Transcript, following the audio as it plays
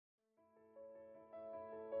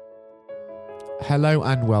Hello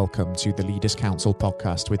and welcome to the Leaders Council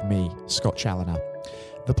podcast with me, Scott Challoner.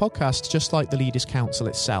 The podcast, just like the Leaders Council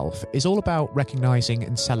itself, is all about recognising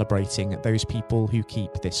and celebrating those people who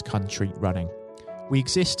keep this country running. We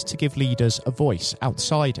exist to give leaders a voice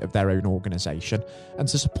outside of their own organisation and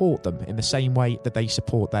to support them in the same way that they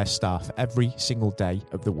support their staff every single day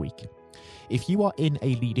of the week. If you are in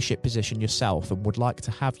a leadership position yourself and would like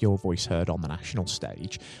to have your voice heard on the national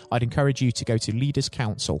stage, I'd encourage you to go to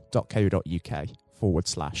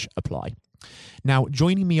leaderscouncil.co.uk/apply. Now,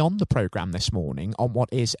 joining me on the programme this morning on what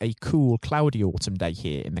is a cool, cloudy autumn day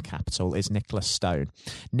here in the capital is Nicholas Stone.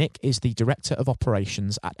 Nick is the Director of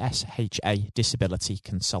Operations at SHA Disability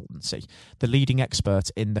Consultancy, the leading expert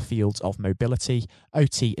in the fields of mobility,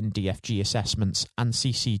 OT and DFG assessments and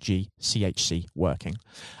CCG-CHC working.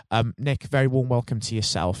 Nick, very warm welcome to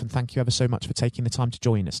yourself and thank you ever so much for taking the time to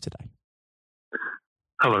join us today.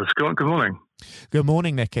 Hello, Scott. Good morning. Good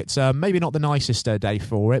morning, Nick. It's maybe not the nicest day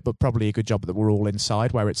for it, but probably a good job that we're all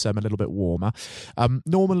inside where it's a little bit warmer.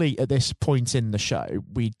 Normally at this point in the show,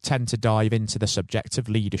 we tend to dive into the subject of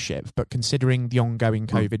leadership, but considering the ongoing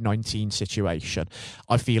COVID-19 situation,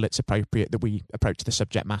 I feel it's appropriate that we approach the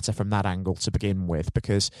subject matter from that angle to begin with,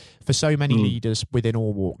 because for so many leaders within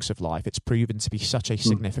all walks of life, it's proven to be such a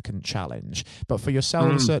significant challenge. But for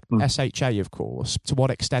yourselves at SHA, of course, to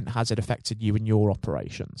what extent has it affected you in your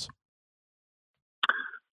operations?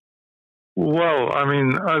 Well, I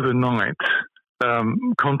mean, overnight,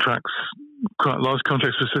 contracts, quite large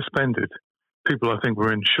contracts were suspended. People, I think,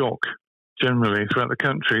 were in shock generally throughout the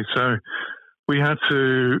country. So we had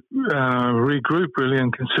to regroup really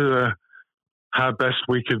and consider how best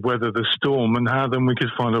we could weather the storm and how then we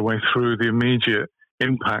could find a way through the immediate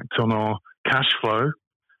impact on our cash flow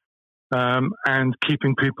and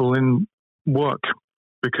keeping people in work,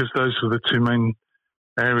 because those were the two main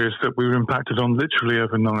areas that we were impacted on literally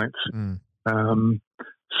overnight.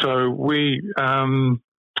 So we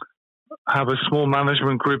have a small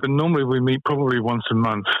management group, and normally we meet probably once a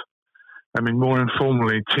month. I mean, more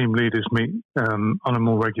informally, team leaders meet on a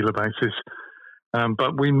more regular basis.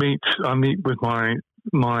 But I meet with my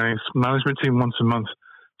management team once a month.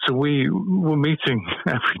 So we were meeting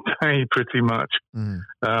every day pretty much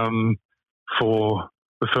for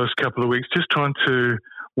the first couple of weeks, just trying to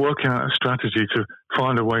work out a strategy to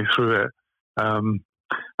find a way through it.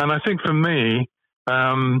 And I think for me,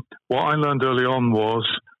 what I learned early on was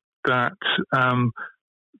that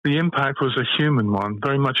the impact was a human one,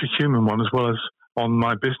 very much a human one, as well as on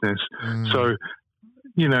my business. So,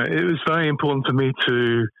 you know, it was very important for me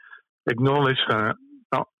to acknowledge that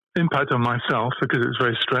impact on myself, because it was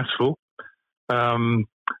very stressful,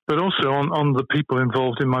 but also on the people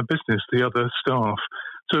involved in my business, the other staff.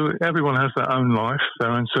 So everyone has their own life,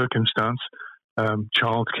 their own circumstance,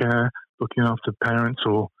 childcare, looking after parents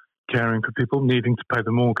or caring for people, needing to pay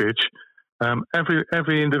the mortgage.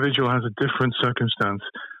 Every individual has a different circumstance.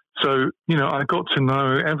 So, you know, I got to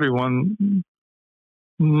know everyone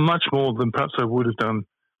much more than perhaps I would have done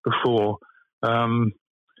before. And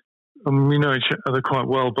we know each other quite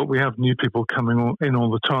well, but we have new people coming in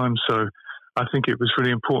all the time. So I think it was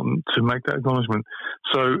really important to make that acknowledgement.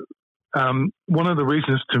 So one of the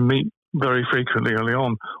reasons to meet very frequently early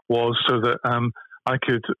on was so that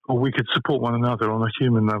we could support one another on a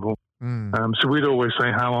human level. So we'd always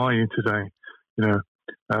say, "How are you today?" You know,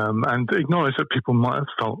 and acknowledge that people might have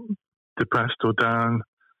felt depressed or down,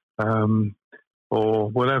 or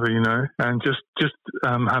whatever, you know, and just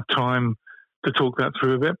have time to talk that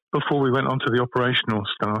through a bit before we went on to the operational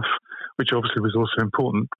stuff, which obviously was also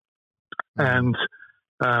important. And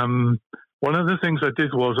one of the things I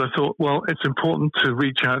did was I thought, well, it's important to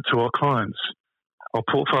reach out to our clients, our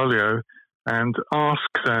portfolio, and ask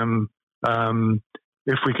them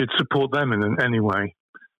if we could support them in any way.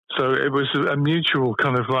 So it was a mutual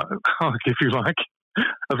kind of like, if you like,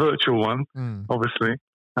 a virtual one, obviously.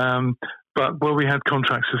 But where we had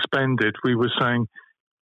contracts suspended, we were saying,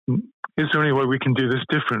 is there any way we can do this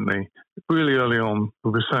differently? Really early on, we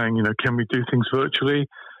were saying, you know, can we do things virtually?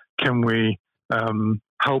 Can we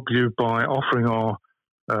help you by offering our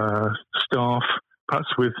staff,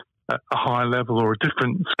 perhaps with a higher level or a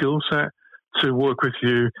different skill set, to work with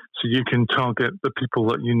you so you can target the people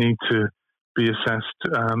that you need to be assessed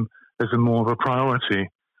as a more of a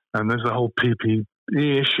priority. And there's a whole PPE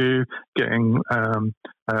issue, getting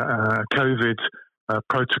COVID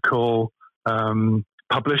protocol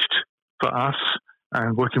published for us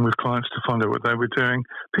and working with clients to find out what they were doing.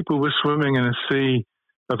 People were swimming in a sea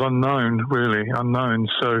of unknown.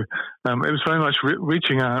 So it was very much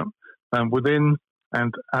reaching out within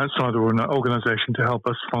and outside of an organisation to help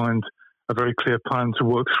us find a very clear plan to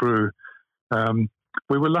work through.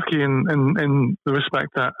 we were lucky in the respect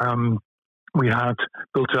that we had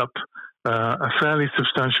built up a fairly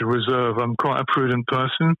substantial reserve. I'm quite a prudent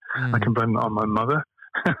person. I can blame that on my mother.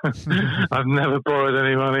 I've never borrowed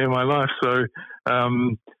any money in my life, so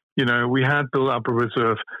we had built up a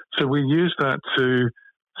reserve. So we used that to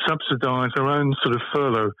subsidise our own sort of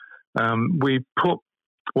furlough. We put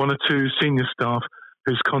one or two senior staff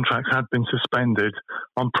whose contracts had been suspended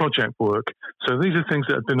on project work. So these are things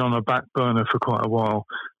that had been on a back burner for quite a while,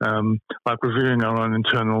 like reviewing our own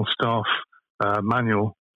internal staff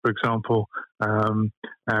manual, for example, and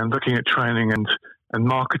looking at training and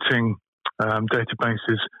marketing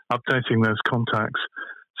databases, updating those contacts.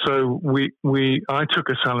 So I took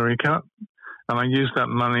a salary cut, and I used that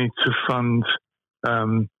money to fund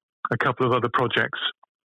a couple of other projects.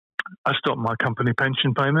 I stopped my company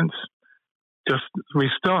pension payments. Just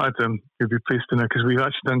restarted them, you'd be pleased to know, because we've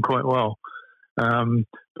actually done quite well.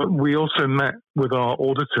 But we also met with our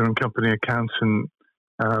auditor and company accountant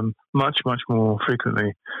much, much more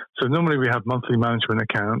frequently. So normally we have monthly management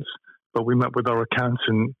accounts, but we met with our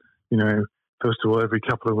accountant, first of all, every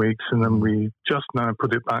couple of weeks, and then we just now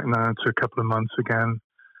put it back now to a couple of months again,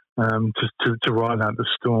 to ride out the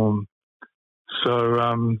storm. So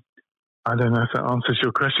I don't know if that answers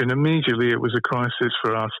your question. Immediately it was a crisis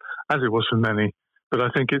for us, as it was for many. But I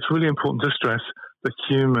think it's really important to stress the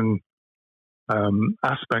human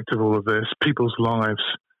aspect of all of this, people's lives.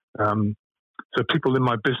 So people in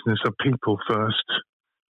my business are people first,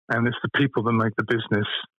 and it's the people that make the business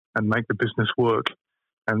and make the business work.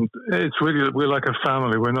 And it's really, we're like a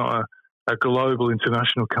family. We're not a global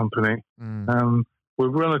international company. We're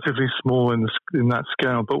relatively small in that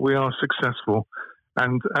scale, but we are successful.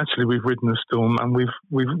 And actually, we've ridden the storm, and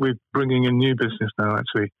we're bringing in new business now.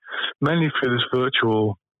 Actually, mainly through this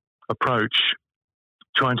virtual approach,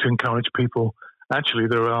 trying to encourage people. Actually,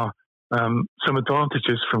 there are some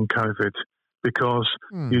advantages from COVID, because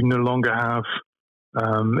you no longer have,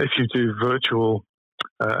 if you do virtual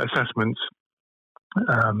assessments,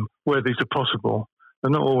 where these are possible.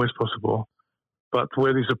 They're not always possible, but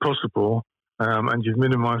where these are possible, and you've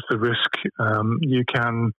minimised the risk, you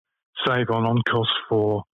can save on costs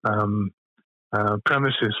for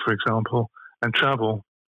premises, for example, and travel.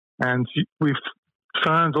 And we've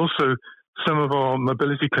found also some of our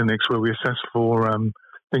mobility clinics where we assess for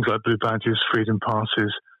things like blue badges, freedom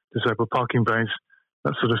passes, disabled parking bays,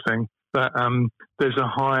 that sort of thing, that there's a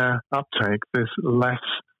higher uptake, there's less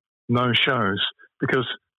no-shows, because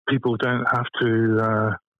people don't have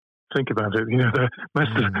to think about it.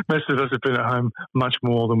 Most of us have been at home much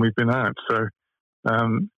more than we've been out. So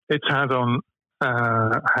it's had a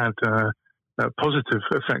positive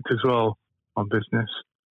effect as well on business.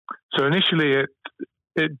 So initially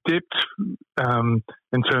it dipped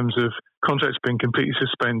in terms of contracts being completely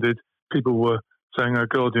suspended. People were saying, oh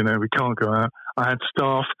God, we can't go out. I had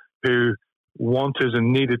staff who wanted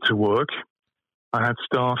and needed to work. I had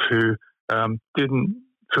staff who didn't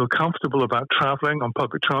feel comfortable about travelling on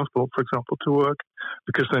public transport, for example, to work,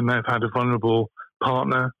 because they may have had a vulnerable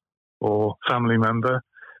partner or family member.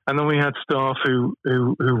 And then we had staff who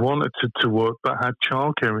wanted to work but had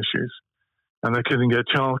childcare issues, and they couldn't get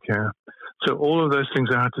childcare. So all of those things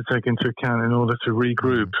I had to take into account in order to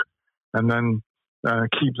regroup and then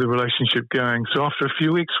keep the relationship going. So after a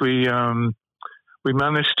few weeks, we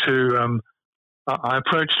managed to. I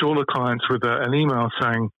approached all the clients with an email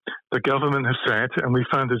saying the government has said, and we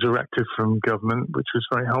found a directive from government, which was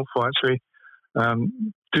very helpful actually.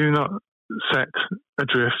 Do not set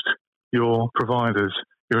adrift your providers,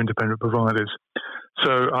 your independent providers.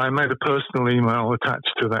 So I made a personal email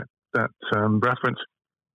attached to that reference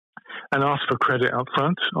and asked for credit up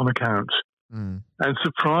front on account. And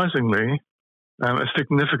surprisingly, a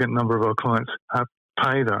significant number of our clients have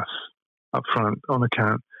paid us up front on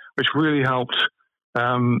account, which really helped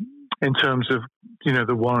in terms of,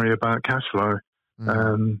 the worry about cash flow.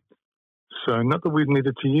 So not that we've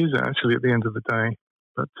needed to use it actually at the end of the day.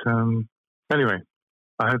 But anyway,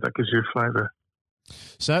 I hope that gives you a flavour.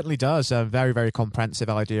 Certainly does. A very, very comprehensive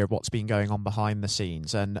idea of what's been going on behind the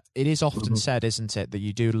scenes. And it is often said, isn't it, that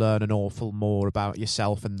you do learn an awful more about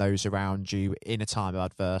yourself and those around you in a time of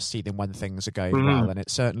adversity than when things are going well. And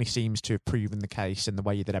it certainly seems to have proven the case in the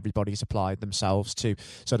way that everybody's applied themselves to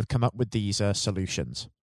sort of come up with these solutions.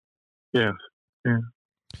 Yes. Yeah.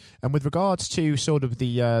 And with regards to sort of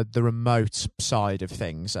the remote side of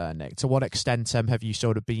things, Nick, to what extent have you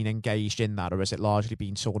sort of been engaged in that, or has it largely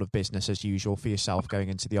been sort of business as usual for yourself going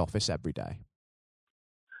into the office every day?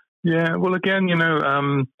 Yeah, well, again,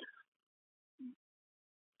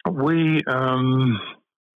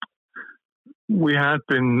 we had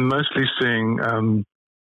been mostly seeing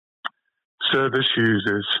service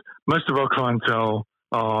users. Most of our clientele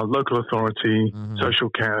are local authority, social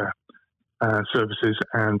care services,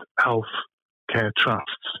 and health care trusts.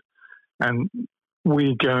 And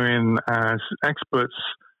we go in as experts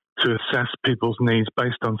to assess people's needs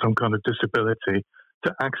based on some kind of disability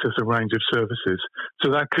to access a range of services.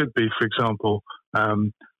 So that could be, for example,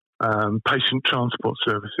 patient transport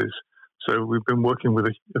services. So we've been working with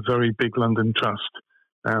a very big London trust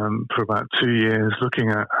for about 2 years, looking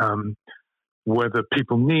at whether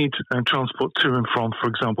people need transport to and from, for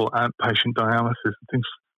example, outpatient dialysis and things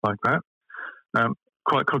like that.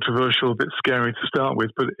 Quite controversial, a bit scary to start with,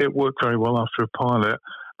 but it worked very well after a pilot.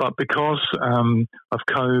 But because of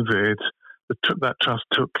COVID, that trust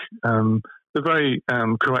took the very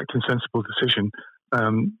correct and sensible decision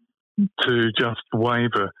to just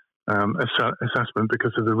waive assessment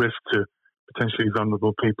because of the risk to potentially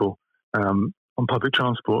vulnerable people on public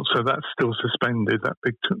transport. So that's still suspended, that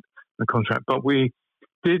big contract. But we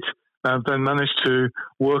did then manage to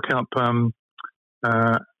work up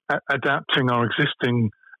adapting our existing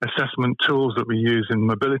assessment tools that we use in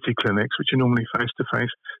mobility clinics, which are normally face-to-face.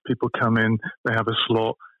 People come in, they have a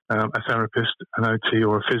slot, a therapist, an OT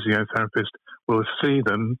or a physiotherapist will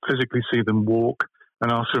physically see them walk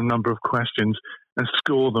and ask them a number of questions and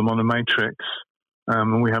score them on a matrix.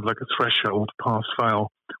 And we have like a threshold,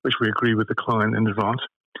 pass-fail, which we agree with the client in advance.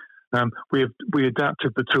 We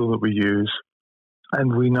adapted the tool that we use,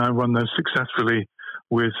 and we now run those successfully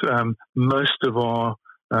with most of our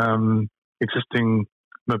existing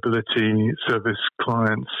mobility service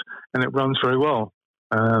clients, and it runs very well.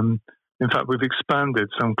 In fact, we've expanded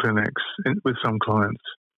some clinics with some clients,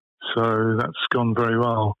 so that's gone very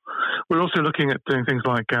well. We're also looking at doing things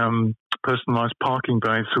like personalised parking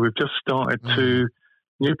bays, so we've just started 2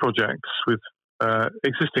 new projects with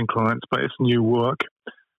existing clients, but it's new work,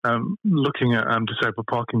 looking at disabled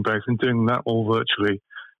parking bays and doing that all virtually,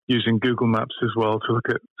 using Google Maps as well to look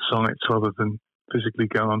at sites rather than physically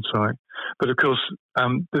go on site. But of course,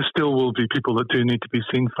 there still will be people that do need to be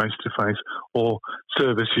seen face to face, or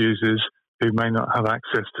service users who may not have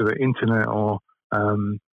access to the internet, or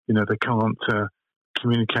they can't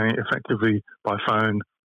communicate effectively by phone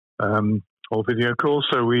or video call.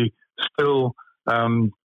 So we still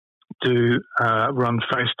do run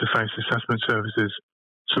face to face assessment services.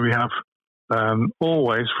 So we have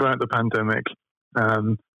always throughout the pandemic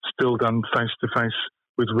still done face to face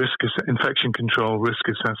with infection control, risk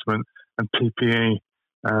assessment, and PPE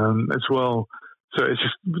as well. So it's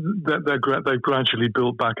just that they've gradually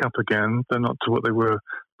built back up again. They're not to what they were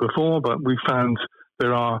before, but we found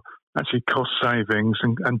there are actually cost savings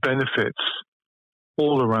and benefits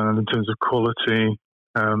all around in terms of quality,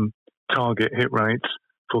 target hit rates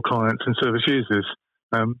for clients and service users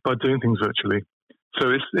by doing things virtually.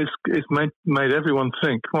 So it's made everyone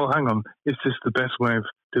think, well, hang on, is this the best way of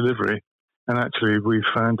delivery? And actually, we've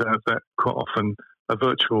found out that quite often a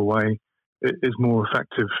virtual way is more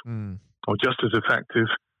effective, or just as effective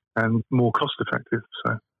and more cost effective.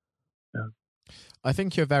 So, yeah. I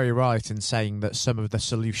think you're very right in saying that some of the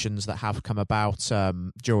solutions that have come about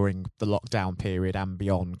during the lockdown period and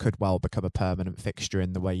beyond could well become a permanent fixture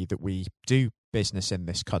in the way that we do business in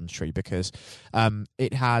this country, because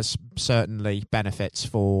it has certainly benefits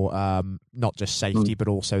for not just safety but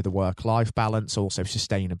also the work-life balance, also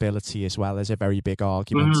sustainability as well as a very big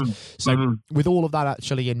argument. So with all of that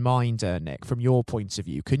actually in mind, Nick, from your point of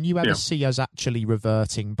view, can you ever see us actually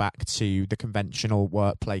reverting back to the conventional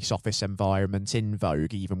workplace office environment in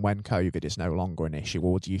vogue even when COVID is no longer an issue,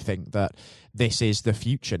 or do you think that this is the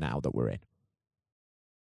future now that we're in?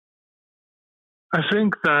 I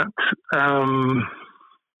think that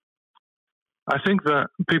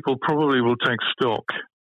people probably will take stock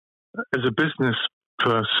as a business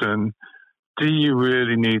person. Do you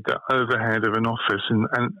really need the overhead of an office and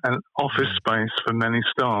office space for many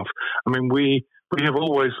staff? I mean, we have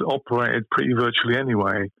always operated pretty virtually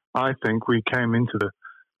anyway. I think we came into the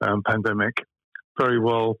pandemic very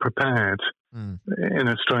well prepared in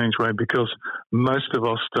a strange way, because most of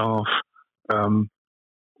our staff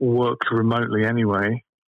work remotely anyway.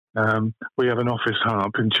 We have an office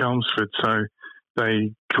hub in Chelmsford, so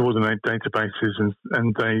they coordinate databases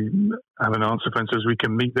and they have an answer phone, so we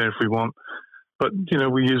can meet there if we want. But,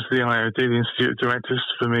 we use the IOD, the Institute of Directors,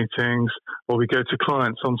 for meetings, or we go to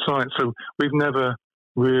clients on site. So we've never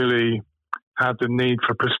really had the need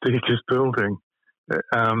for a prestigious building.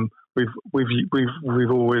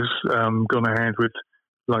 We've always gone ahead with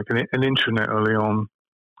like an intranet early on.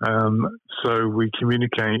 So we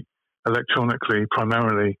communicate electronically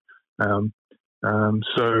primarily.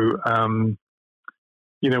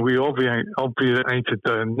 We obviated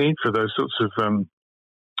the need for those sorts of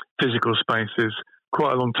physical spaces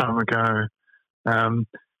quite a long time ago. And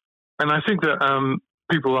I think that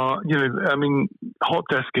people are, hot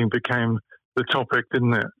desking became the topic,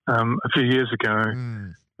 didn't it, a few years ago.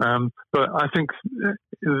 But I think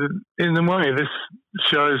in a way this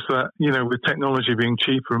shows that, with technology being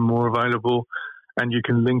cheaper and more available, and you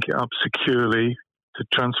can link it up securely to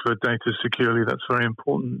transfer data securely, that's very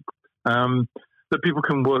important. That people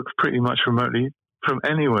can work pretty much remotely from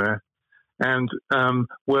anywhere. And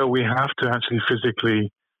where we have to actually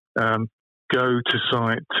physically go to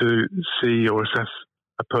site to see or assess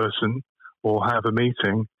a person or have a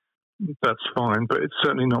meeting, that's fine, but it's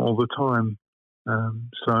certainly not all the time.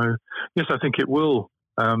 So, yes, I think it will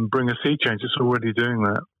bring a sea change. It's already doing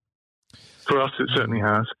that. For us, it certainly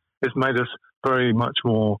has. It's made us very much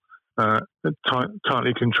more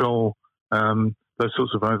tightly control those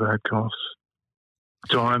sorts of overhead costs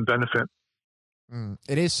to our own benefit.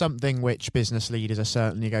 It is something which business leaders are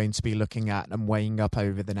certainly going to be looking at and weighing up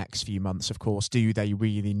over the next few months, of course. Do they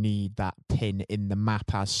really need that pin in the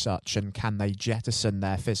map as such, and can they jettison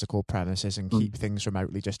their physical premises and keep things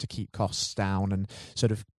remotely just to keep costs down and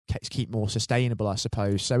sort of keep more sustainable, I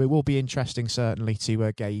suppose? So it will be interesting, certainly,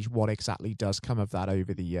 to gauge what exactly does come of that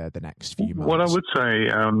over the next few months. What I would say,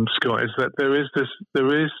 Scott, is that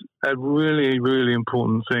there is a really, really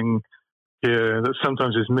important thing here that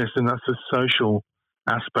sometimes is missed, and that's the social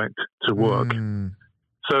aspect to work.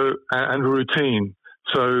 So and routine.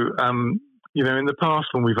 So in the past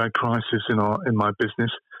when we've had crisis in my business,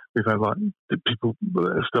 we've had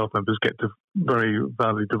staff members get very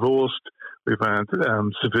badly divorced. We've had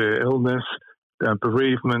severe illness,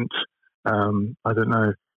 bereavement.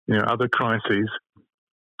 Other crises.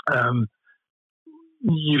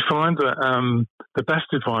 You find that the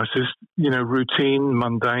best advice is, routine,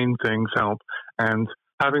 mundane things help, and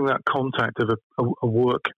having that contact of a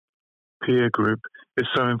work peer group is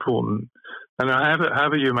so important. And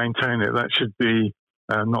however you maintain it, that should be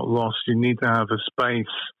not lost. You need to have a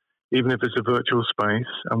space, even if it's a virtual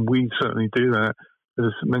space, and we certainly do that,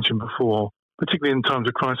 as mentioned before, particularly in times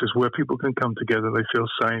of crisis where people can come together, they feel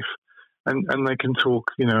safe, and they can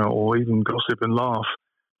talk, or even gossip and laugh.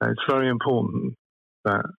 It's very important.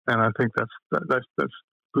 And I think that's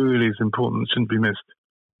really is important. It shouldn't be missed.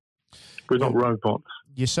 We're not robots.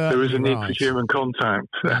 There is a need for human contact,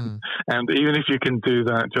 and even if you can do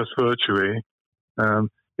that just virtually,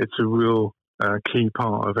 it's a real key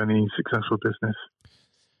part of any successful business.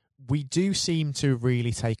 We do seem to have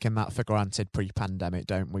really taken that for granted pre-pandemic,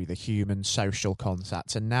 don't we? The human social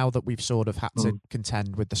contact. And now that we've sort of had to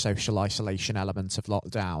contend with the social isolation element of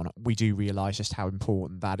lockdown, we do realise just how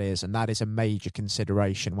important that is. And that is a major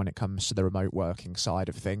consideration when it comes to the remote working side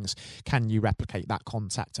of things. Can you replicate that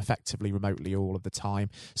contact effectively remotely all of the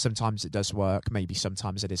time? Sometimes it does work. Maybe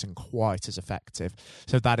sometimes it isn't quite as effective.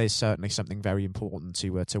 So that is certainly something very important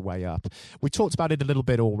to weigh up. We talked about it a little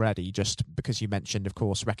bit already, just because you mentioned, of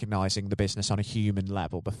course, recognising the business on a human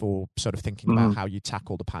level before sort of thinking about how you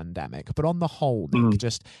tackle the pandemic. But on the whole, Nick,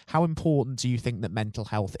 just how important do you think that mental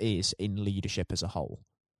health is in leadership as a whole?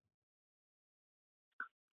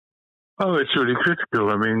 Oh, it's really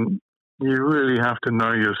critical. I mean, you really have to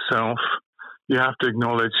know yourself. You have to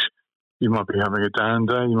acknowledge you might be having a down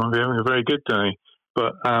day, you might be having a very good day.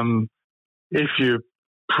 But if you're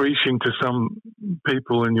preaching to some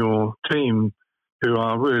people in your team who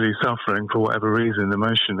are really suffering for whatever reason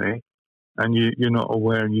emotionally, and you're not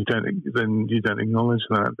aware and you don't acknowledge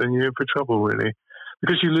that, then you're in for trouble, really,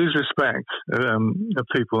 because you lose respect of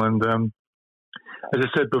people. And as I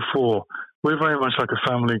said before, we're very much like a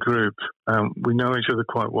family group. We know each other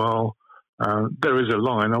quite well. There is a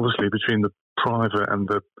line, obviously, between the private and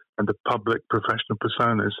the public professional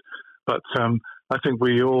personas, but I think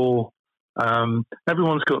we all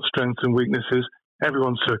everyone's got strengths and weaknesses.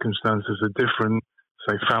 Everyone's circumstances are different,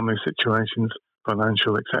 say family situations,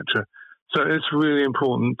 financial, etc. So it's really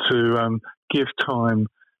important to give time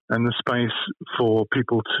and the space for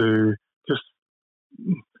people to just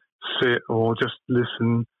sit or just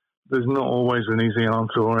listen. There's not always an easy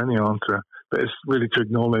answer or any answer, but it's really to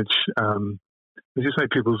acknowledge, as you say,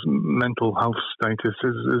 people's mental health status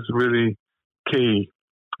is really key.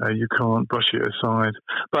 You can't brush it aside.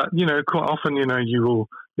 But, quite often, you will,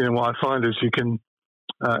 what I find is you can,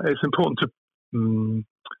 it's important to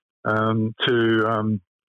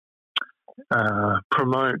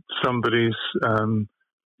promote somebody's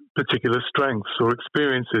particular strengths or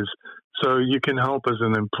experiences. So you can help as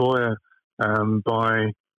an employer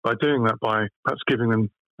by doing that, by perhaps giving them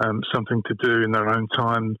something to do in their own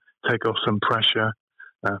time, take off some pressure,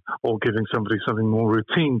 or giving somebody something more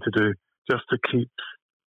routine to do, just to keep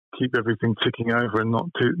everything ticking over and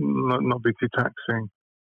not be too taxing.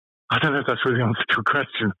 I don't know if that's really answered your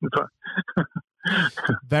question, but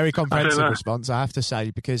very comprehensive response, I have to say,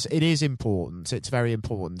 because it is important. It's very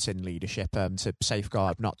important in leadership to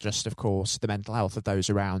safeguard not just, of course, the mental health of those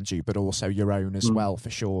around you, but also your own as well, for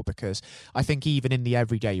sure. Because I think even in the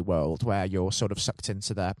everyday world where you're sort of sucked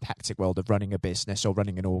into the hectic world of running a business or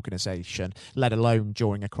running an organisation, let alone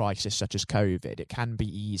during a crisis such as COVID, it can be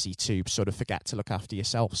easy to sort of forget to look after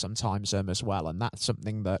yourself sometimes as well. And that's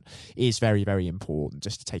something that is very, very important,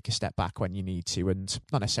 just to take a step back when you need to, and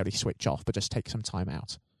not necessarily switch off, but just take some time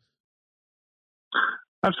out.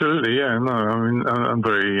 Absolutely, yeah. No, I mean, I'm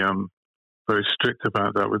very, very strict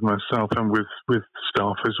about that with myself and with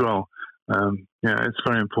staff as well. Yeah, it's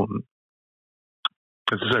very important.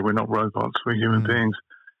 As I say, we're not robots; we're human beings.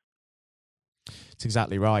 It's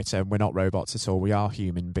exactly right. And we're not robots at all. We are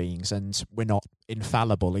human beings, and we're not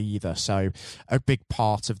infallible either. So a big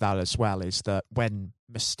part of that as well is that when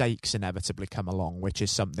mistakes inevitably come along, which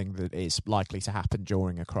is something that is likely to happen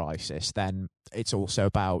during a crisis, then it's also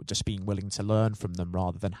about just being willing to learn from them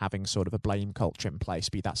rather than having sort of a blame culture in place,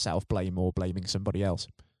 be that self-blame or blaming somebody else.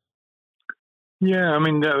 Yeah, I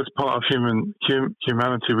mean, that was part of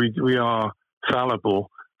humanity. We are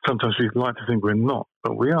fallible. Sometimes we like to think we're not,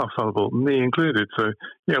 but we are fallible, me included. So,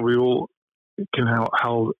 yeah, we all can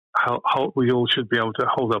we all should be able to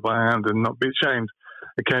hold up our hand and not be ashamed.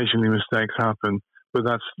 Occasionally mistakes happen, but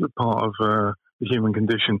that's the part of the human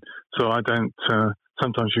condition. So I don't,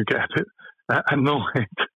 sometimes you get a bit annoyed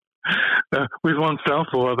with oneself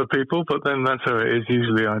or other people, but then that's how it is.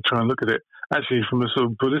 Usually I try and look at it actually from a sort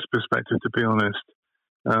of Buddhist perspective, to be honest.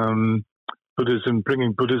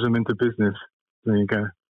 Bringing Buddhism into business. There you go.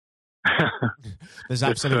 There's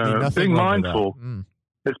absolutely nothing being wrong mindful. with that.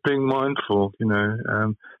 It's being mindful,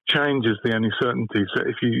 change is the only certainty. So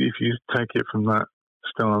if you take it from that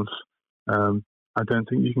stance, I don't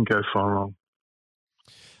think you can go far wrong.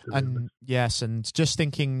 And yes, and just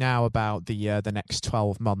thinking now about the next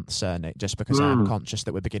 12 months, Nick, just because I'm conscious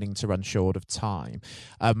that we're beginning to run short of time.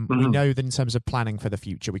 We know that in terms of planning for the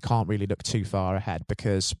future, we can't really look too far ahead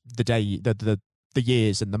because the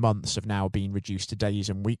years and the months have now been reduced to days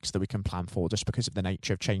and weeks that we can plan for, just because of the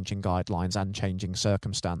nature of changing guidelines and changing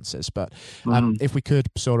circumstances. But if we could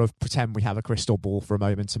sort of pretend we have a crystal ball for a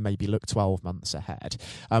moment and maybe look 12 months ahead,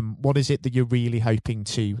 what is it that you're really hoping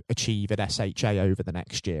to achieve at SHA over the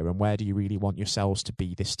next year, and where do you really want yourselves to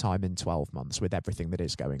be this time in 12 months with everything that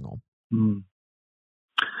is going on?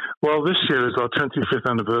 Well, this year is our 25th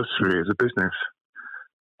anniversary as a business.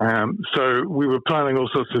 So we were planning all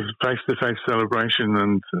sorts of face-to-face celebration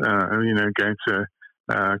and, going to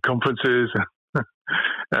conferences,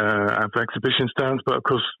 have exhibition stands, but of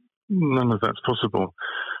course none of that's possible.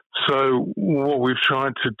 So what we've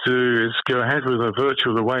tried to do is go ahead with a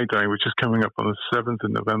virtual away day, which is coming up on the 7th of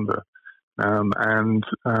November, and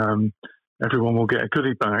everyone will get a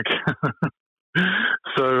goodie bag.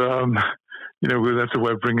 So, that's a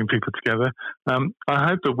way of bringing people together. I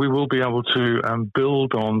hope that we will be able to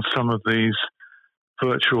build on some of these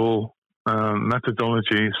virtual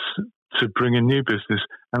methodologies to bring in new business.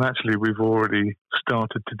 And actually, we've already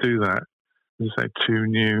started to do that. As I say, 2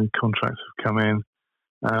 new contracts have come in.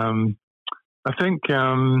 I think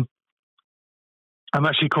I'm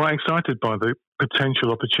actually quite excited by the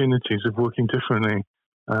potential opportunities of working differently.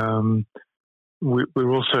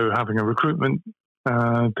 We're also having a recruitment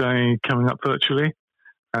day coming up virtually.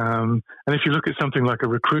 And if you look at something like a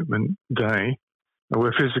recruitment day,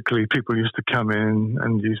 where physically people used to come in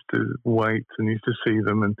and used to wait and used to see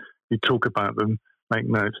them and you talk about them, make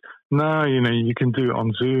notes. Now, you can do it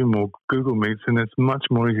on Zoom or Google Meets, and it's much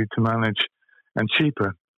more easy to manage and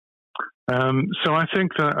cheaper. So I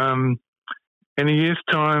think that in a year's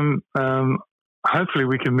time, hopefully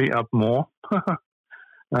we can meet up more.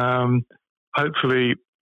 Hopefully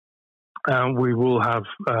we will have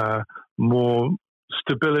more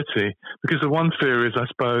stability, because the one fear is, I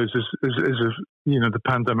suppose, is the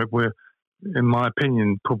pandemic. We're, in my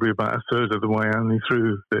opinion, probably about a third of the way only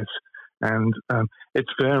through this, and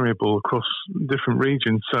it's variable across different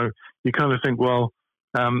regions. So you kind of think, well,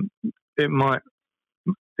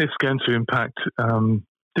 it's going to impact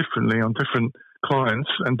differently on different clients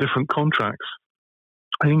and different contracts,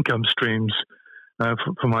 income streams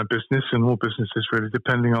for my business and all businesses, really,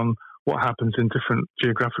 depending on what happens in different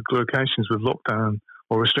geographic locations with lockdown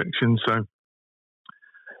or restrictions. So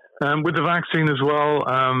with the vaccine as well,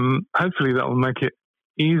 hopefully that will make it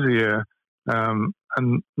easier and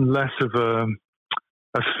less of a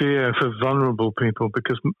fear for vulnerable people,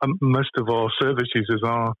 because most of our service users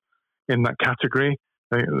are in that category.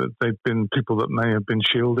 They've been people that may have been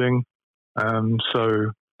shielding.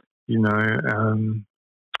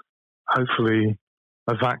 Hopefully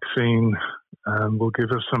a vaccine will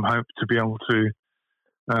give us some hope to be able to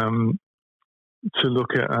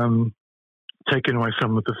look at taking away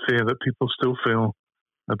some of the fear that people still feel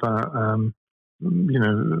about,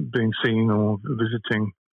 being seen or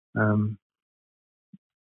visiting.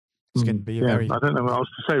 It's going to be I don't know what else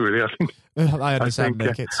to say, really. I think I understand,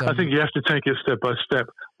 Nick. I think you have to take it step by step.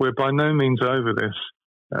 We're by no means over this,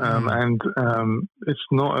 and it's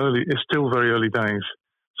not early. It's still very early days.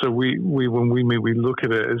 So we when we meet, we look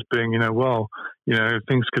at it as being,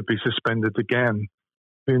 things could be suspended again.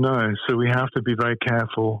 Who knows? So we have to be very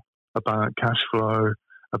careful about cash flow,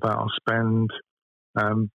 about our spend.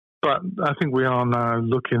 But I think we are now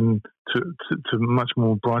looking to much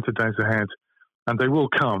more brighter days ahead, and they will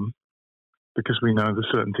come, because we know the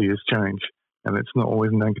certainty is change, and it's not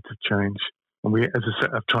always negative change. And we, as I said,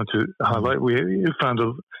 I've tried to highlight, we found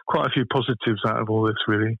quite a few positives out of all this,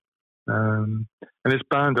 really. And it's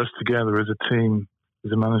bound us together as a team,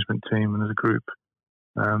 as a management team and as a group,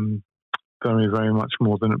 very, very much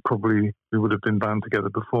more than it probably we would have been bound together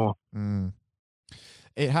before.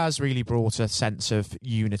 It has really brought a sense of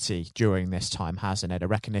unity during this time, hasn't it? A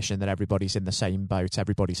recognition that everybody's in the same boat,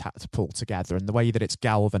 everybody's had to pull together, and the way that it's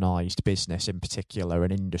galvanised business in particular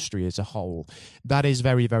and industry as a whole, that is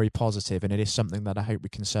very, very positive, and it is something that I hope we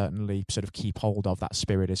can certainly sort of keep hold of, that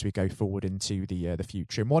spirit, as we go forward into the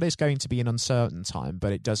future. And what is going to be an uncertain time,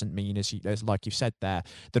 but it doesn't mean, as like you said there,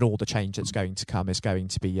 that all the change that's going to come is going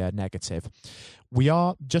to be negative. We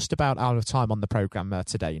are just about out of time on the programme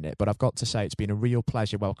today, Nick, but I've got to say it's been a real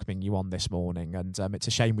pleasure welcoming you on this morning, and it's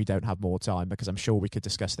a shame we don't have more time, because I'm sure we could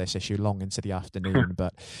discuss this issue long into the afternoon,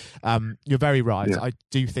 but you're very right. Yeah. I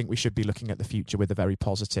do think we should be looking at the future with a very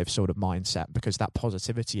positive sort of mindset, because that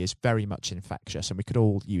positivity is very much infectious, and we could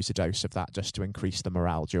all use a dose of that just to increase the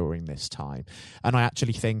morale during this time. And I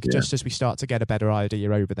actually think just as we start to get a better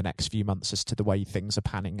idea over the next few months as to the way things are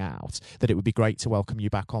panning out, that it would be great to welcome you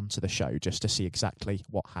back onto the show just to see exactly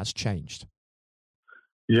what has changed.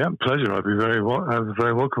 Yeah, pleasure. I'd be very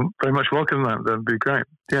welcome. Very much welcome that. That'd be great.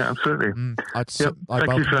 Yeah, absolutely.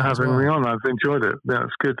 Thank you for having me on. I've enjoyed it. Yeah,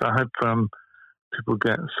 it's good. I hope people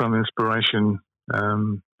get some inspiration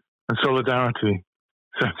and solidarity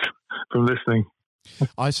from listening.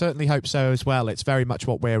 I certainly hope so as well. It's very much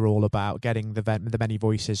what we're all about, getting the many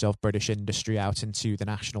voices of British industry out into the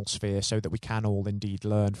national sphere so that we can all indeed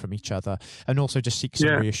learn from each other, and also just seek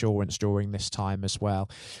some reassurance during this time as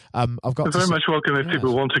well. I've got very much welcome if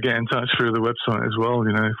people want to get in touch through the website as well,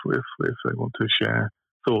 if they want to share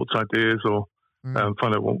thoughts, ideas, or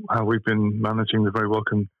find out how we've been managing. They're very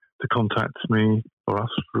welcome to contact me or us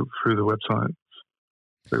through the website.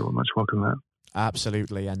 Very much welcome that.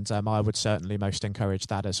 Absolutely, and I would certainly most encourage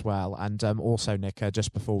that as well. And also, Nick,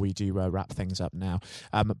 just before we do wrap things up now,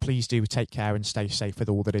 please do take care and stay safe with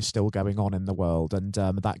all that is still going on in the world, and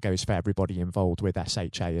that goes for everybody involved with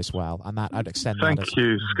SHA as well. And that I'd extend. Thank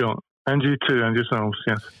you, Scott. And you too, and yourselves,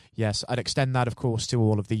 yes. Yes, I'd extend that, of course, to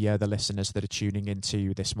all of the listeners that are tuning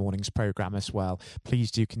into this morning's programme as well. Please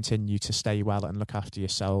do continue to stay well and look after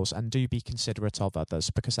yourselves, and do be considerate of others,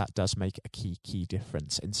 because that does make a key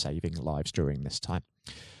difference in saving lives during this time.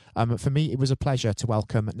 For me, it was a pleasure to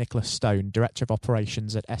welcome Nicholas Stone, Director of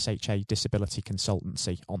Operations at SHA Disability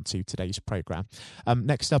Consultancy, onto today's programme.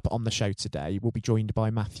 Next up on the show today, we'll be joined by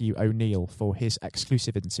Matthew O'Neill for his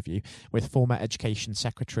exclusive interview with former Education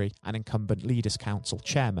Secretary and incumbent Leaders' Council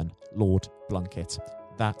Chairman, Lord Blunkett.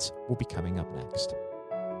 That will be coming up next.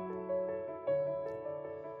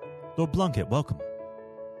 Lord Blunkett, welcome.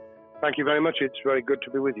 Thank you very much. It's very good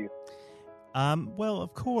to be with you. Well,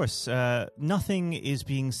 of course, nothing is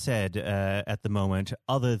being said at the moment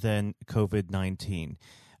other than COVID-19,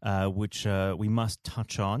 which we must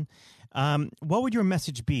touch on. What would your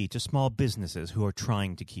message be to small businesses who are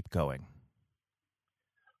trying to keep going?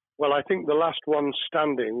 Well, I think the last ones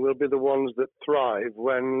standing will be the ones that thrive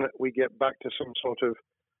when we get back to some sort of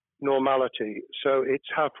normality. So it's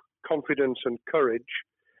have confidence and courage.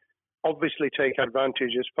 Obviously take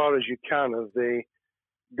advantage as far as you can of the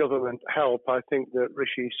government help. I think that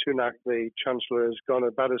Rishi Sunak, the Chancellor, has gone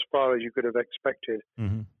about as far as you could have expected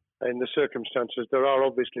in the circumstances. There are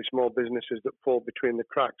obviously small businesses that fall between the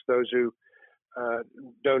cracks. Those who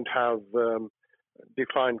don't have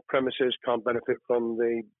defined premises, can't benefit from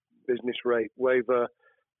the business rate waiver,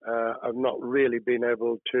 have not really been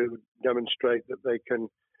able to demonstrate that they can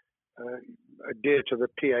adhere to the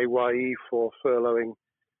PAYE for furloughing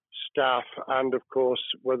staff, and of course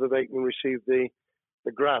whether they can receive the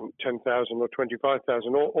grant, 10,000 or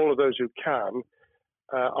 25,000. All of those who can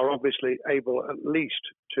are obviously able at least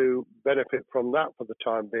to benefit from that for the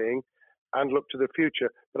time being, and look to the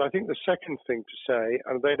future. But I think the second thing to say,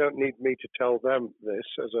 and they don't need me to tell them this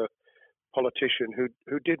as a politician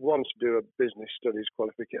who did once do a business studies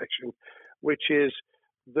qualification, which is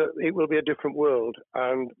that it will be a different world,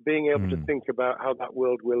 and being able to think about how that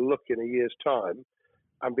world will look in a year's time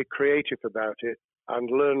and be creative about it and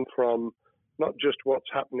learn from not just what's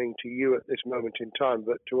happening to you at this moment in time,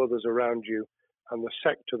 but to others around you and the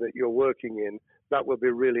sector that you're working in, that will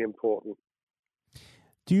be really important.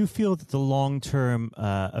 Do you feel that the long-term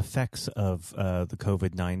effects of the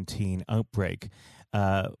COVID-19 outbreak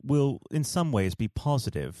will in some ways be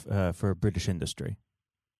positive for British industry?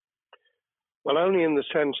 Well, only in the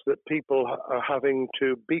sense that people are having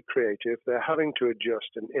to be creative, they're having to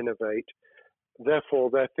adjust and innovate.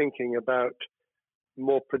 Therefore, they're thinking about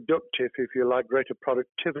more productive, if you like, greater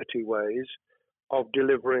productivity ways of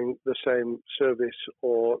delivering the same service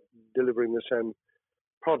or delivering the same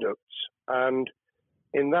products. And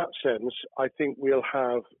in that sense, I think we'll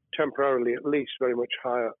have temporarily at least very much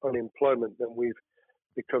higher unemployment than we've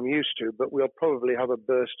become used to, but we'll probably have a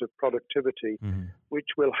burst of productivity, which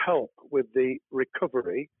will help with the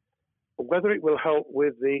recovery. Whether it will help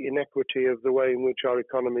with the inequity of the way in which our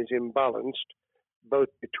economy is imbalanced, both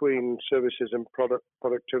between services and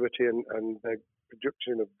productivity and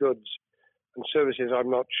production of goods and services,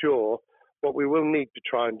 I'm not sure. What we will need to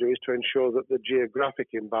try and do is to ensure that the geographic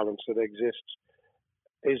imbalance that exists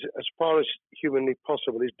is, as far as humanly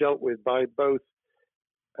possible, is dealt with by both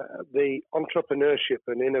the entrepreneurship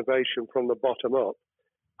and innovation from the bottom up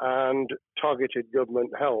and targeted government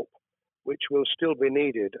help, which will still be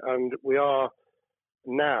needed. And we are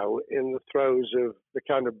now in the throes of the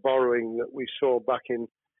kind of borrowing that we saw back in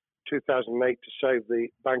 2008 to save the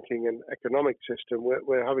banking and economic system.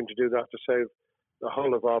 We're having to do that to save the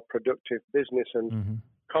whole of our productive business and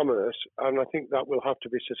commerce, and I think that will have to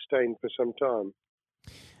be sustained for some time.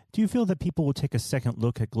 Do you feel that people will take a second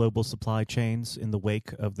look at global supply chains in the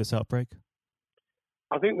wake of this outbreak?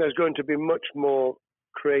 I think there's going to be much more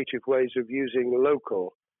creative ways of using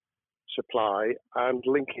local supply and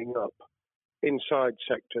linking up inside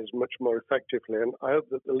sectors much more effectively. And I hope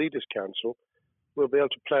that the Leaders' Council will be able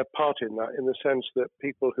to play a part in that, in the sense that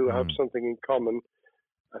people who have something in common,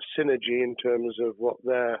 a synergy in terms of what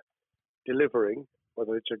they're delivering,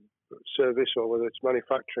 whether it's a service or whether it's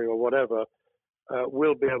manufacturing or whatever,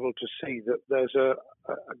 will be able to see that there's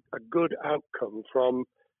a good outcome from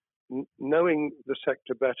knowing the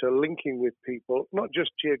sector better, linking with people, not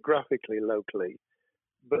just geographically, locally,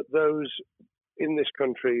 but those in this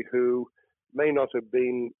country who may not have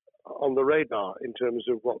been on the radar in terms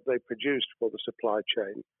of what they produced for the supply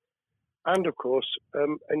chain. And, of course,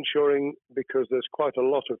 ensuring, because there's quite a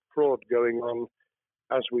lot of fraud going on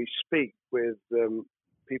as we speak with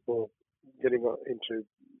people getting into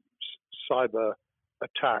cyber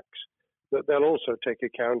attacks, that they'll also take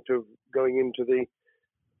account of going into the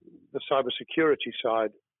cybersecurity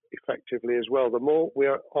side effectively as well. The more we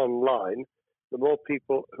are online, the more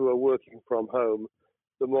people who are working from home,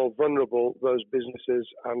 the more vulnerable those businesses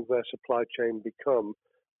and their supply chain become.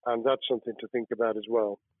 And that's something to think about as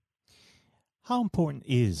well. How important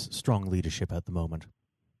is strong leadership at the moment?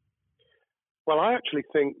 Well, I actually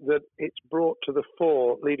think that it's brought to the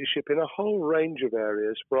fore leadership in a whole range of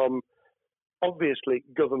areas, from obviously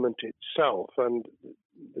government itself, and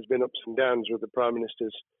there's been ups and downs with the Prime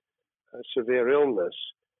Minister's severe illness,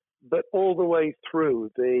 but all the way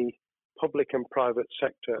through the public and private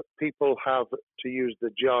sector, people have, to use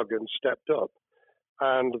the jargon, stepped up,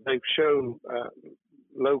 and they've shown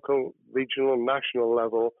local, regional, national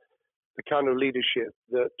level the kind of leadership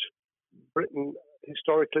that Britain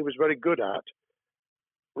historically was very good at.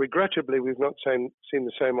 Regrettably, we've not seen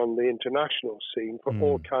the same on the international scene for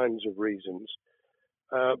all kinds of reasons,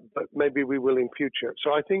 but maybe we will in future.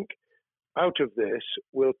 So I think out of this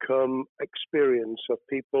will come experience of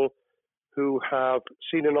people who have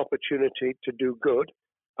seen an opportunity to do good,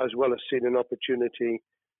 as well as seen an opportunity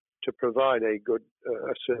to provide a good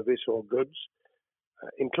service or goods,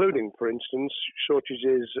 including, for instance,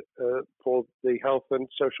 shortages for the health and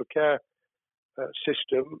social care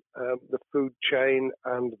system, the food chain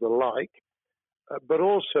and the like, but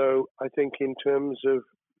also I think in terms of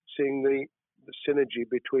seeing the synergy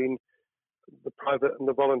between the private and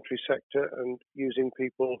the voluntary sector and using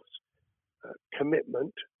people's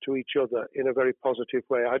commitment to each other in a very positive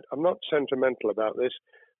way. I'm not sentimental about this.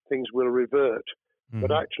 Things will revert.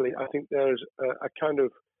 But actually, I think there's a kind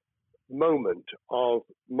of moment of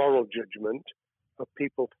moral judgment of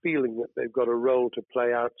people feeling that they've got a role to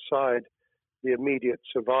play outside the immediate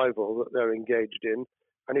survival that they're engaged in.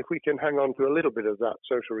 And if we can hang on to a little bit of that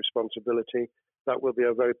social responsibility, that will be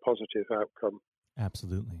a very positive outcome.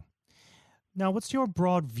 Absolutely. Now, what's your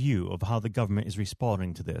broad view of how the government is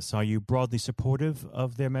responding to this? Are you broadly supportive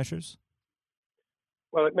of their measures?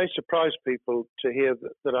 Well, it may surprise people to hear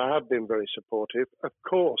that I have been very supportive. Of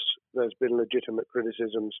course, there's been legitimate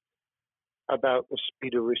criticisms about the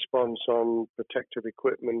speed of response on protective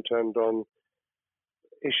equipment and on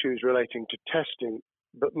issues relating to testing.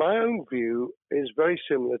 But my own view is very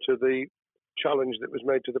similar to the challenge that was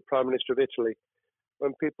made to the Prime Minister of Italy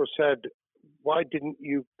when people said, why didn't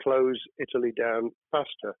you close Italy down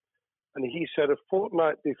faster? And he said, a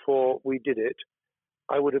fortnight before we did it,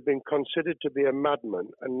 I would have been considered to be a madman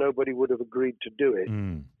and nobody would have agreed to do it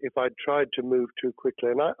if I'd tried to move too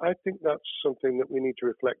quickly. And I think that's something that we need to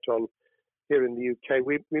reflect on here in the UK.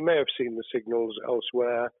 We may have seen the signals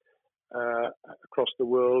elsewhere across the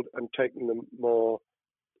world and taken them more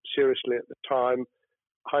seriously at the time.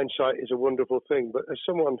 Hindsight is a wonderful thing, but as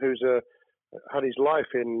someone who's had his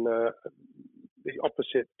life in the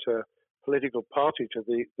opposite political party to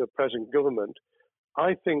the present government,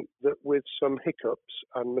 I think that with some hiccups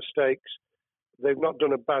and mistakes, they've not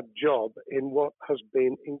done a bad job in what has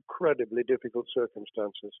been incredibly difficult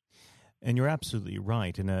circumstances. And you're absolutely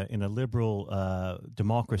right. In a liberal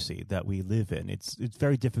democracy that we live in, it's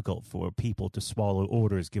very difficult for people to swallow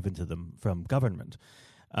orders given to them from government.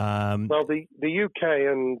 Well, the UK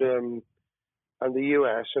and the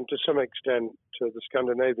US, and to some extent the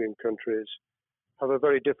Scandinavian countries, have a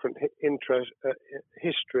very different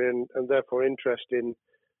history and therefore interest in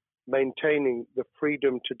maintaining the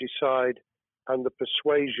freedom to decide and the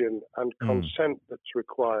persuasion and consent that's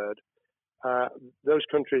required. Those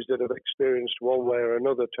countries that have experienced one way or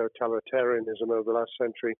another totalitarianism over the last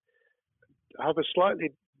century have a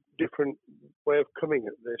slightly different way of coming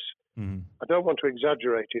at this. I don't want to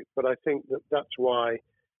exaggerate it, but I think that that's why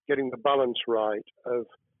getting the balance right of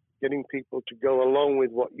getting people to go along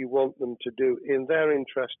with what you want them to do in their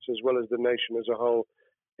interests as well as the nation as a whole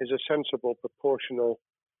is a sensible, proportional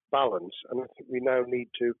balance. And I think we now need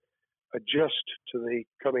to adjust to the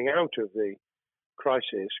coming out of the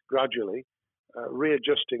crisis gradually,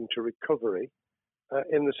 readjusting to recovery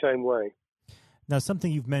in the same way. Now,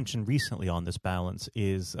 something you've mentioned recently on this balance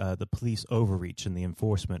is the police overreach in the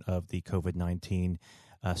enforcement of the COVID-19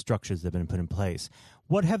 structures that have been put in place.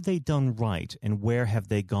 What have they done right, and where have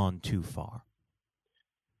they gone too far?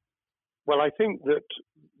 Well, I think that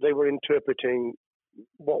they were interpreting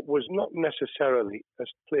what was not necessarily as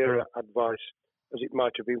clear advice as it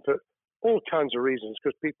might have been for all kinds of reasons,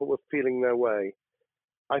 because people were feeling their way.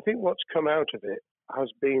 I think what's come out of it has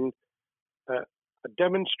been a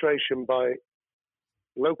demonstration by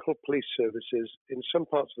local police services in some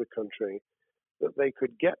parts of the country that they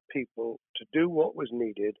could get people to do what was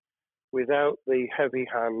needed without the heavy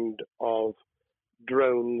hand of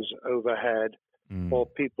drones overhead or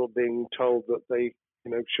people being told that they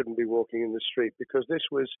shouldn't be walking in the street, because this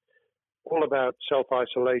was all about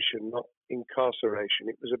self-isolation, not incarceration.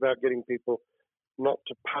 It was about getting people not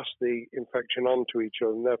to pass the infection on to each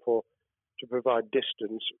other and therefore to provide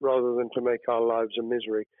distance rather than to make our lives a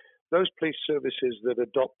misery. Those police services that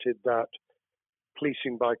adopted that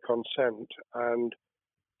policing by consent and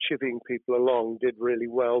chivying people along did really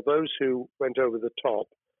well. Those who went over the top,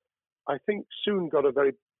 I think, soon got a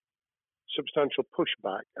very substantial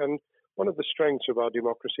pushback. And one of the strengths of our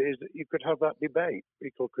democracy is that you could have that debate.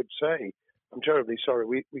 People could say, I'm terribly sorry,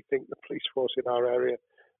 we think the police force in our area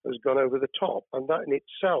has gone over the top. And that in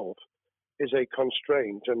itself is a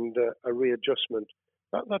constraint and a readjustment.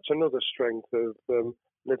 That's another strength of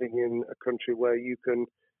living in a country where you can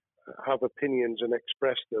have opinions and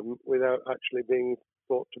express them without actually being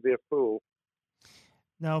thought to be a fool.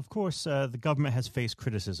 Now, of course, the government has faced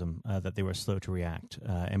criticism that they were slow to react,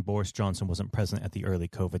 and Boris Johnson wasn't present at the early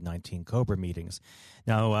COVID-19 COBRA meetings.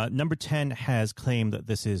 Now, Number 10 has claimed that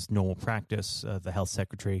this is normal practice. The health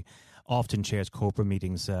secretary often chairs COBRA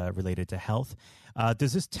meetings related to health.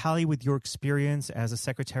 Does this tally with your experience as a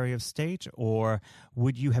Secretary of State, or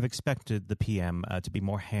would you have expected the PM to be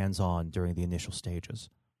more hands-on during the initial stages?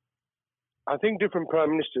 I think different prime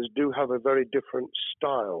ministers do have a very different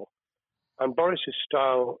style. And Boris's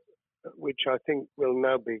style, which I think will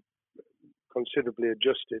now be considerably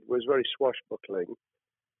adjusted, was very swashbuckling.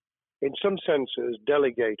 In some senses,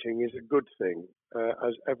 delegating is a good thing,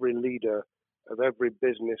 as every leader of every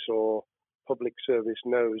business or public service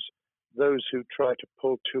knows. Those who try to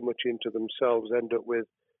pull too much into themselves end up with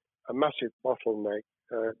a massive bottleneck,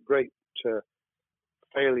 great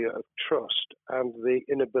failure of trust, and the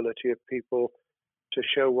inability of people to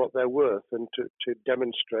show what they're worth and to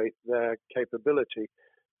demonstrate their capability.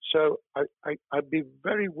 So I'd be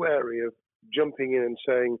very wary of jumping in and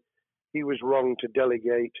saying he was wrong to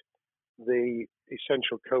delegate the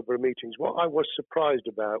essential COBRA meetings. What I was surprised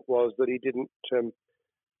about was that he didn't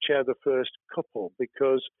chair the first couple,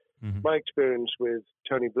 because my experience with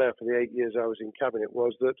Tony Blair for the 8 years I was in cabinet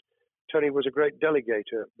was that Tony was a great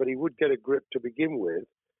delegator, but he would get a grip to begin with,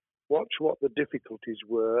 watch what the difficulties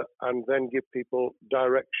were, and then give people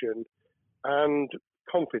direction and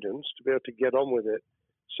confidence to be able to get on with it.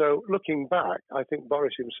 So looking back, I think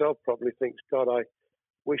Boris himself probably thinks, God, I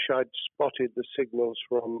wish I'd spotted the signals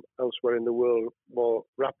from elsewhere in the world more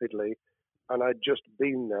rapidly, and I'd just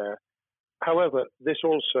been there. However, this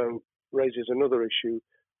also raises another issue.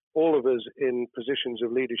 All of us in positions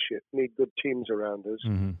of leadership need good teams around us.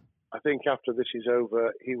 I think after this is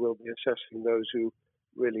over, he will be assessing those who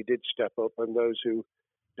really did step up and those who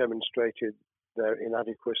demonstrated their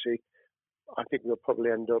inadequacy. I think we'll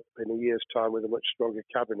probably end up in a year's time with a much stronger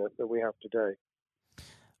cabinet than we have today.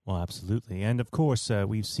 Well, absolutely. And of course,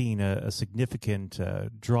 we've seen a significant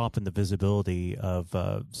drop in the visibility of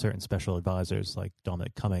certain special advisors like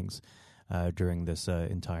Dominic Cummings during this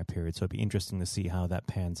entire period. So it'd be interesting to see how that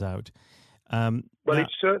pans out.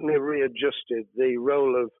 It's certainly readjusted the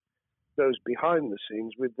role of those behind the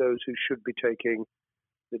scenes with those who should be taking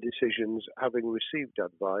the decisions, having received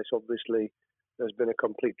advice. Obviously, there's been a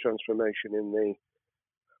complete transformation in the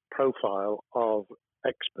profile of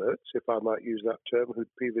experts, if I might use that term,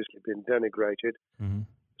 who'd previously been denigrated.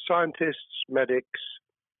 Scientists, medics,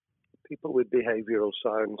 people with behavioral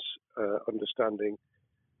science understanding.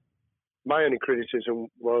 My only criticism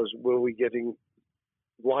was, were we getting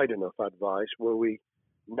wide enough advice? Were we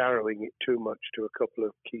narrowing it too much to a couple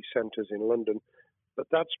of key centres in London? But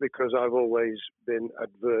that's because I've always been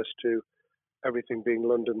adverse to everything being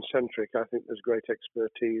London-centric. I think there's great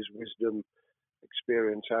expertise, wisdom,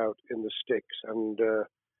 experience out in the sticks, and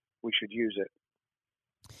we should use it.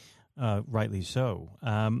 Rightly so.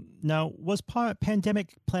 Now, was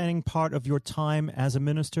pandemic planning part of your time as a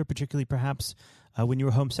minister, particularly perhaps when you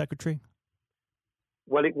were Home Secretary?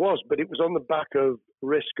 Well, it was, but it was on the back of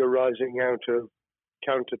risk arising out of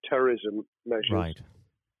counter-terrorism measures. Right.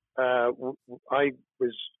 I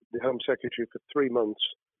was the Home Secretary for 3 months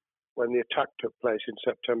when the attack took place in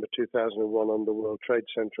September 2001 on the World Trade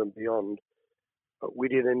Center and beyond. We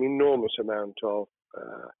did an enormous amount of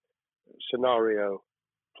scenario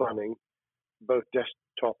planning, both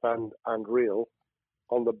desktop and real.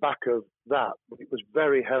 On the back of that, it was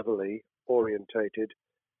very heavily orientated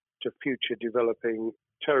to future developing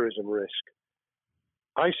terrorism risk.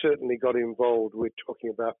 I certainly got involved with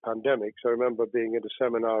talking about pandemics. I remember being at a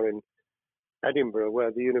seminar in Edinburgh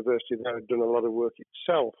where the university there had done a lot of work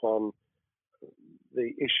itself on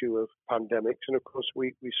the issue of pandemics. And of course,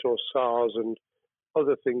 we saw SARS and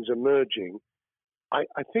other things emerging. I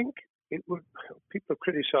think people have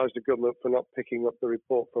criticised the government for not picking up the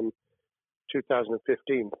report from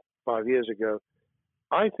 2015, 5 years ago.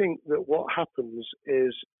 I think that what happens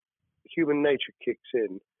is human nature kicks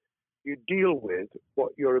in. You deal with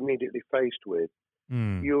what you're immediately faced with.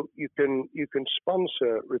 You can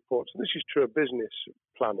sponsor reports. And this is true of business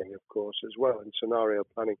planning, of course, as well, and scenario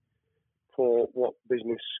planning for what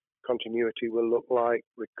business continuity will look like,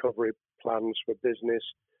 recovery plans for business,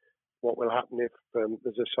 what will happen if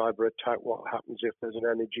there's a cyber attack, what happens if there's an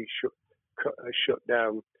energy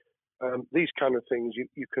shutdown. These kind of things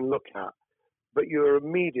you can look at, but you're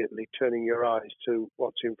immediately turning your eyes to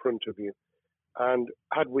what's in front of you. And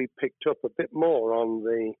had we picked up a bit more on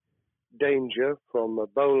the danger from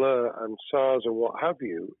Ebola and SARS and what have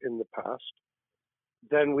you in the past,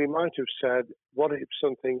 then we might have said, what if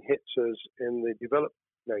something hits us in the developed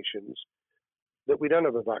nations that we don't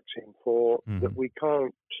have a vaccine for, that we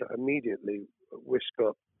can't immediately whisk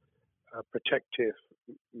up protective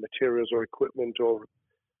materials or equipment, or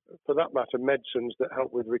for that matter, medicines that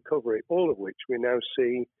help with recovery, all of which we now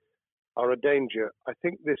see are a danger. I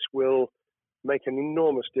think this will make an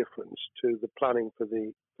enormous difference to the planning for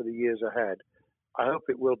the years ahead. I hope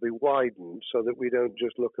it will be widened so that we don't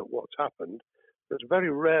just look at what's happened, because very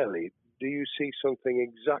rarely do you see something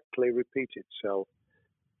exactly repeat itself.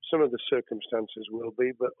 Some of the circumstances will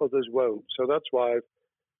be, but others won't. So that's why I've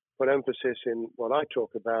put emphasis in what I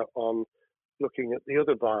talk about on looking at the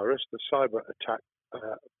other virus, the cyber attack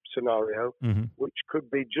scenario, which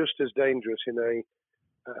could be just as dangerous in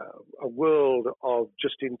a world of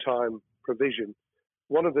just-in-time provision.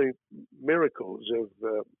 One of the miracles of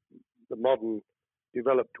the modern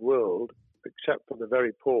developed world, except for the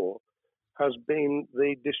very poor, has been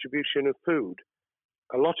the distribution of food.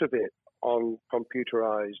 A lot of it on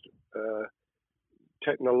computerized,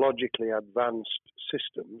 technologically advanced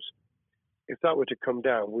systems. If that were to come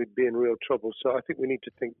down, we'd be in real trouble. So I think we need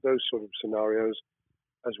to think those sort of scenarios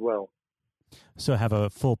as well. So have a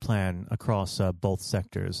full plan across both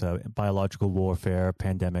sectors, biological warfare,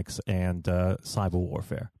 pandemics, and cyber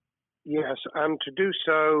warfare. Yes, and to do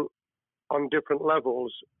so on different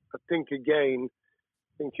levels. I think, again,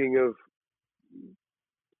 thinking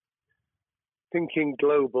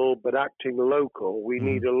global but acting local, we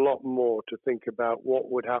need a lot more to think about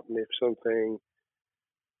what would happen if something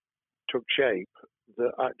took shape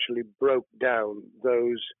that actually broke down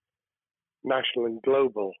those national and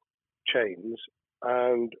global chains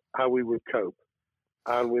and how we would cope.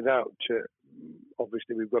 And without,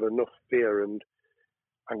 obviously, we've got enough fear and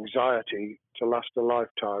anxiety to last a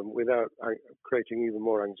lifetime. Without creating even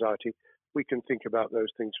more anxiety, we can think about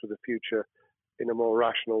those things for the future in a more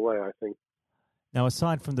rational way, I think. Now,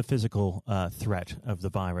 aside from the physical threat of the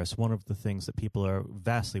virus, one of the things that people are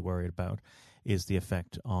vastly worried about is the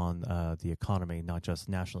effect on the economy, not just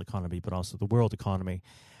the national economy, but also the world economy.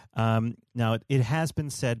 Now, it has been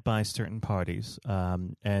said by certain parties,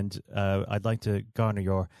 and I'd like to garner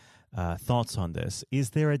your thoughts on this. Is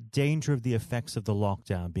there a danger of the effects of the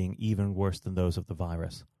lockdown being even worse than those of the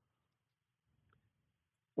virus?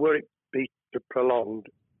 Were it be prolonged,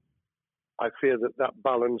 I fear that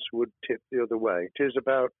balance would tip the other way. It is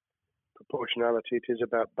about proportionality. It is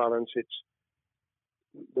about balance. It's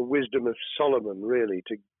the wisdom of Solomon, really,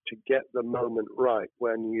 to get the moment right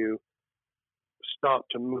when you start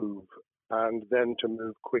to move and then to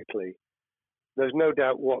move quickly. There's no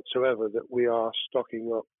doubt whatsoever that we are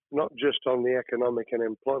stocking up, not just on the economic and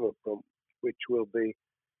employment front, which will be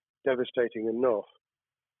devastating enough,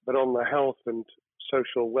 but on the health and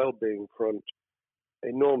social well-being front,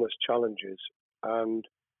 enormous challenges. And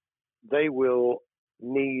they will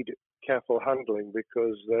need careful handling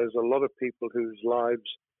because there's a lot of people whose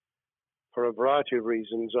lives, for a variety of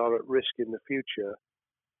reasons, are at risk in the future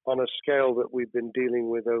on a scale that we've been dealing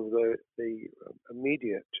with over the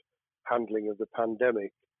immediate handling of the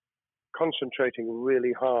pandemic, concentrating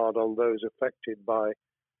really hard on those affected by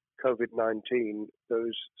COVID-19,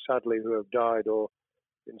 those sadly who have died or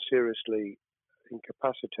been seriously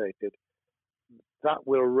incapacitated. That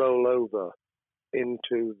will roll over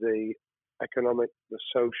into the economic, the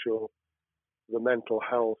social, the mental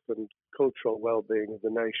health and cultural well-being of the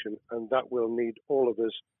nation, and that will need all of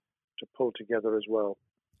us to pull together as well.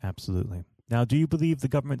 Absolutely. Now, do you believe the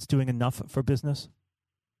government's doing enough for business?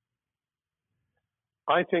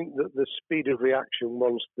 I think that the speed of reaction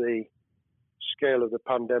once the scale of the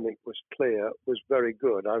pandemic was clear was very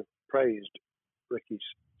good. I've praised Rishi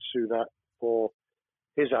Sunak for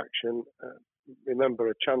his action. Remember,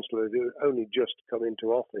 a chancellor who had only just come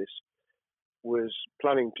into office was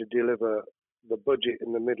planning to deliver the budget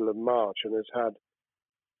in the middle of March and has had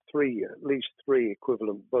at least three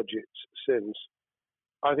equivalent budgets since.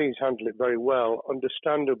 I think he's handled it very well,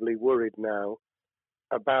 understandably worried now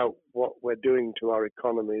about what we're doing to our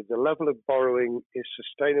economy. The level of borrowing is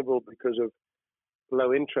sustainable because of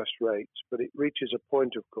low interest rates, but it reaches a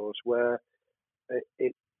point, of course, where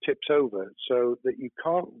it tips over so that you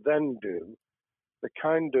can't then do the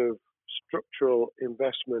kind of structural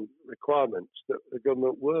investment requirements that the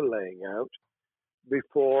government were laying out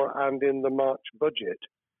before and in the March budget.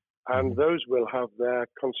 And those will have their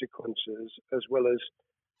consequences as well as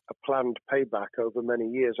a planned payback over many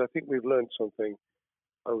years. I think we've learned something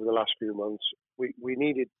over the last few months. We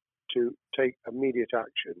needed to take immediate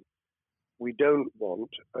action. We don't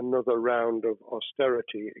want another round of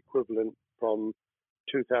austerity equivalent from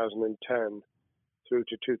 2010 through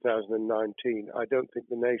to 2019. I don't think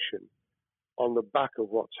the nation, on the back of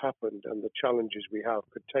what's happened and the challenges we have,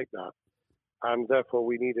 could take that. And therefore,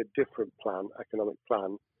 we need a different plan, economic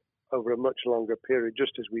plan, over a much longer period,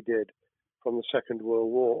 just as we did from the Second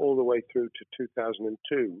World War all the way through to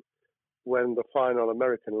 2002, when the final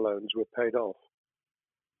American loans were paid off.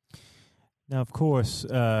 Now, of course,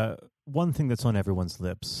 one thing that's on everyone's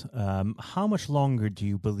lips, how much longer do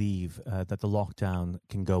you believe that the lockdown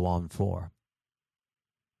can go on for?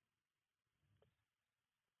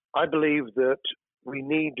 I believe that we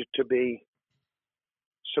need to be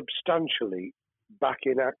substantially back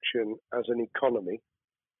in action as an economy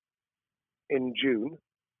in June.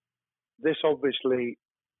 This obviously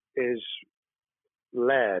is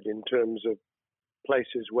led in terms of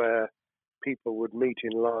places where people would meet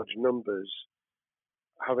in large numbers,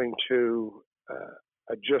 having to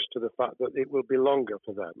adjust to the fact that it will be longer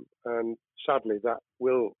for them. And sadly, that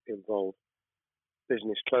will involve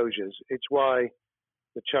business closures. It's why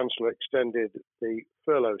the Chancellor extended the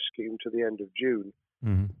furlough scheme to the end of June.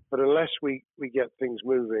 Mm-hmm. But unless we get things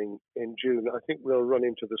moving in June, I think we'll run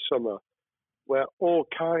into the summer where all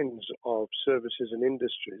kinds of services and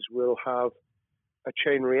industries will have a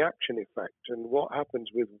chain reaction effect, and what happens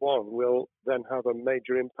with one will then have a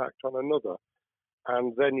major impact on another.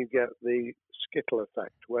 And then you get the skittle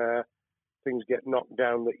effect, where things get knocked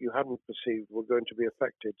down that you hadn't perceived were going to be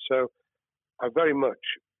affected. So I very much,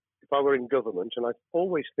 if I were in government, and I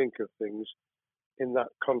always think of things in that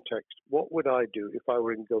context, what would I do if I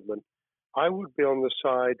were in government? I would be on the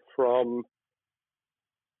side from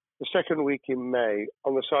the second week in May,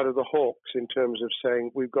 on the side of the hawks, in terms of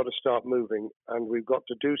saying we've got to start moving, and we've got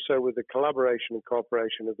to do so with the collaboration and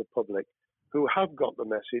cooperation of the public, who have got the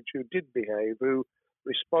message, who did behave, who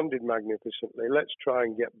responded magnificently. Let's try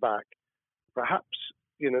and get back, perhaps,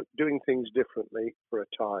 doing things differently for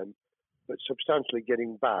a time, but substantially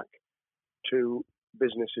getting back to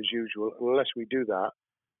business as usual. And unless we do that,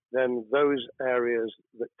 then those areas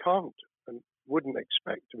that can't and wouldn't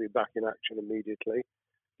expect to be back in action immediately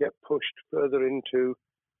get pushed further into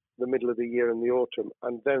the middle of the year and the autumn,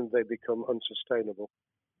 and then they become unsustainable.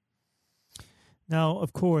 Now,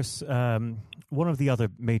 of course, one of the other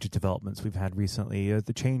major developments we've had recently are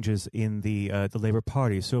the changes in the Labour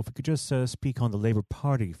Party. So if we could just speak on the Labour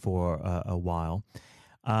Party for a while.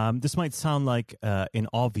 This might sound like an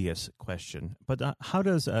obvious question, but how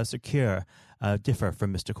does Secure differ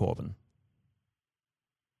from Mr. Corbyn?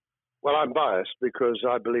 Well, I'm biased because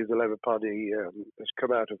I believe the Labour Party has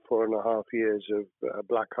come out of 4.5 years of a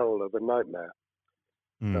black hole of a nightmare,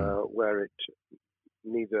 where it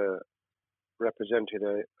neither represented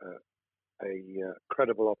a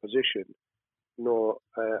credible opposition nor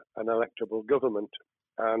an electable government,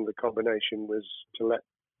 and the combination was to let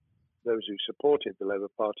those who supported the Labour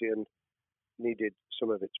Party and needed some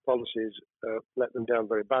of its policies let them down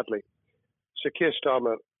very badly. Sir Keir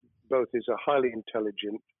Starmer both is a highly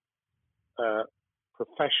intelligent,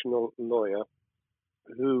 professional lawyer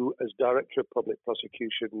who, as Director of Public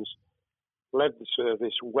Prosecutions, led the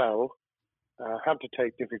service well, had to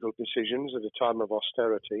take difficult decisions at a time of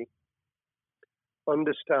austerity,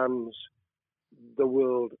 understands the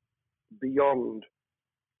world beyond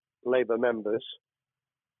Labour members,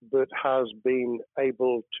 but has been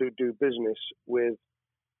able to do business with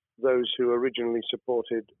those who originally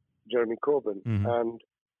supported Jeremy Corbyn and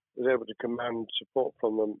was able to command support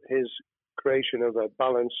from them. His creation of a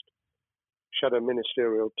balanced shadow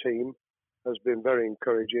ministerial team has been very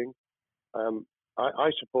encouraging. I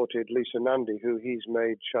supported Lisa Nandy, who he's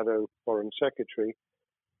made shadow foreign secretary,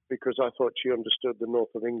 because I thought she understood the north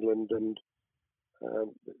of England and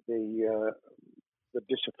the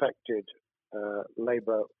disaffected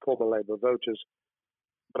former Labour voters.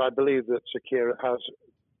 But I believe that Sir Keir has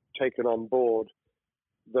taken on board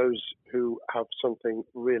those who have something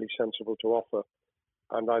really sensible to offer,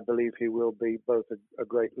 and I believe he will be both a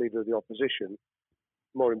great leader of the opposition.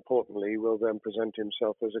 More importantly, he will then present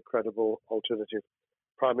himself as a credible alternative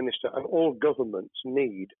Prime Minister, and all governments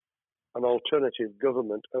need an alternative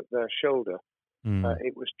government at their shoulder.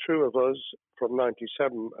 It was true of us from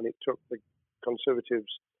 97, and it took the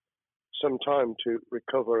Conservatives some time to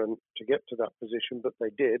recover and to get to that position, but they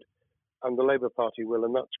did, and the Labour Party will,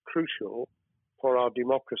 and that's crucial for our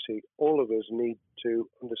democracy. All of us need to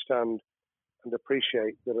understand and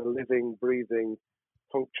appreciate that a living, breathing,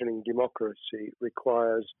 functioning democracy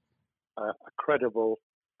requires a credible,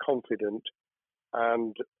 confident,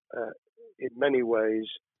 and in many ways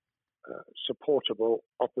supportable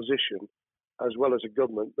opposition, as well as a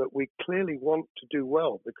government that we clearly want to do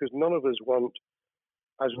well, because none of us want,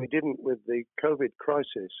 as we didn't with the COVID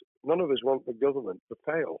crisis, none of us want the government to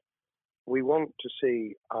fail. We want to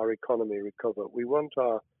see our economy recover. We want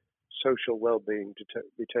our social well-being to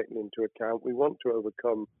be taken into account. We want to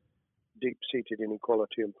overcome deep-seated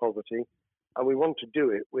inequality and poverty, and we want to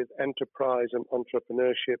do it with enterprise and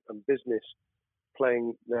entrepreneurship and business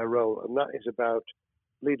playing their role, and that is about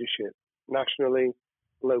leadership nationally,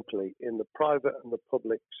 locally, in the private and the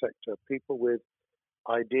public sector, people with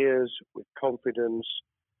ideas, with confidence,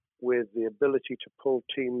 with the ability to pull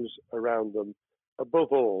teams around them, above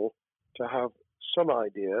all, to have some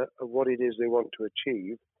idea of what it is they want to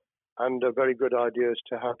achieve and a very good idea as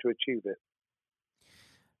to how to achieve it.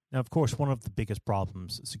 Now, of course, one of the biggest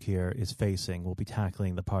problems Secure is facing will be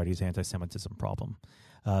tackling the party's anti-Semitism problem.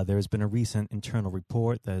 There has been a recent internal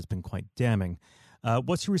report that has been quite damning.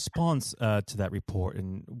 What's your response to that report,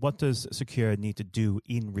 and what does Secure need to do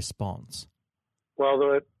in response? Well,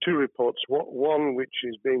 there are two reports. One which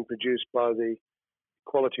is being produced by the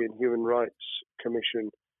Equality and Human Rights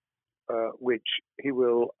Commission, which he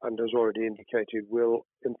will, and has already indicated, will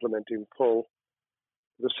implement in full.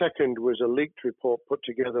 The second was a leaked report put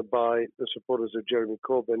together by the supporters of Jeremy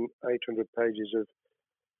Corbyn, 800 pages of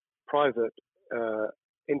private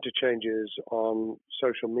interchanges on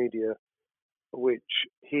social media which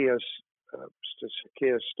he has,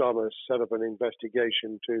 Keir Starmer set up an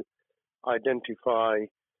investigation to identify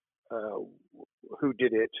who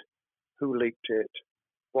did it, who leaked it,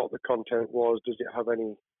 what the content was, does it have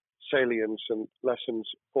any salience and lessons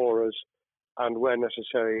for us, and where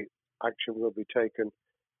necessary, action will be taken.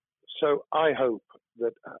 So I hope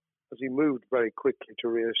that as he moved very quickly to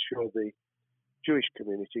reassure the Jewish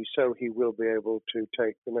community, so he will be able to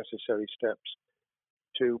take the necessary steps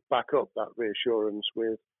to back up that reassurance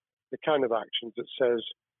with the kind of actions that says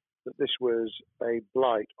that this was a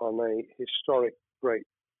blight on a historic, great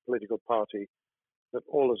political party that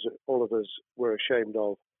all of us were ashamed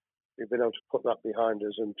of. We've been able to put that behind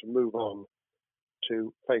us and to move on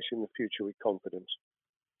to facing the future with confidence.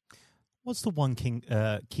 What's the one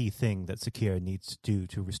key thing that Sir Keir needs to do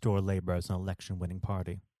to restore Labour as an election-winning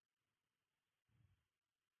party?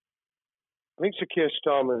 I think Sir Keir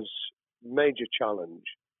Starmer's major challenge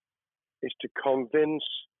is to convince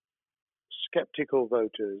sceptical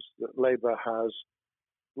voters that Labour has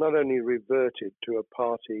not only reverted to a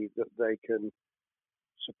party that they can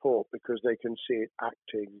support because they can see it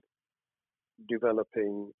acting,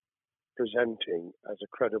 developing, presenting as a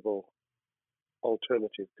credible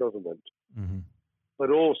alternative government, but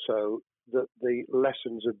also that the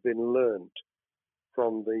lessons have been learned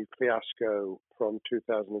from the fiasco from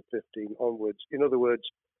 2015 onwards. In other words,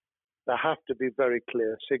 there have to be very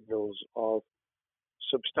clear signals of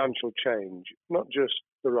substantial change, not just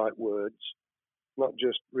the right words, not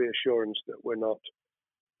just reassurance that we're not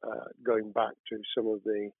going back to some of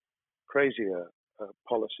the crazier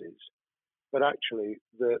policies, but actually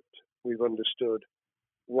that we've understood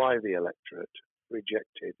why the electorate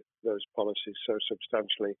rejected those policies so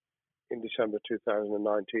substantially in December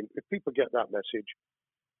 2019. If people get that message,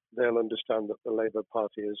 they'll understand that the Labour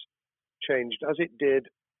Party has changed, as it did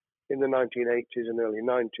in the 1980s and early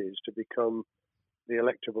 90s, to become the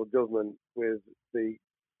electable government with the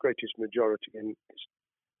greatest majority in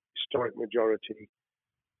historic majority,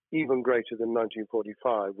 even greater than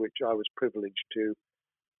 1945, which I was privileged to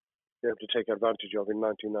be able to take advantage of in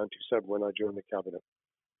 1997 when I joined the cabinet.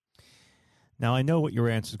 Now, I know what your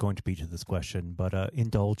answer is going to be to this question, but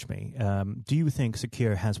indulge me. Do you think Sir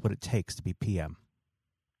Keir has what it takes to be PM?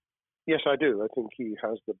 Yes, I do. I think he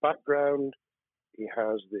has the background, he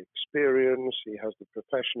has the experience, he has the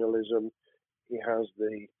professionalism, he has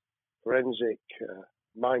the forensic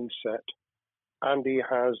mindset, and he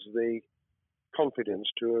has the confidence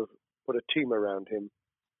to have put a team around him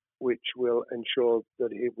which will ensure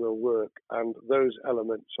that it will work. And those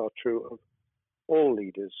elements are true of all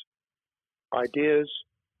leaders. Ideas,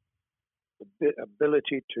 the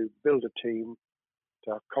ability to build a team,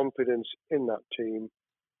 to have confidence in that team,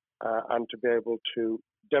 and to be able to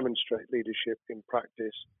demonstrate leadership in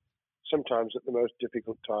practice, sometimes at the most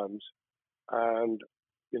difficult times. And,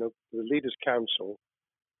 the Leaders' Council,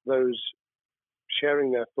 those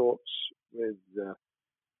sharing their thoughts with the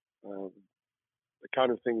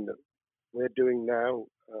kind of thing that we're doing now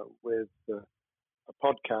with a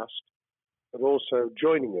podcast, but also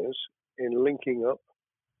joining us in linking up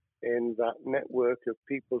in that network of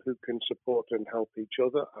people who can support and help each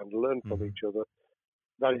other and learn from each other.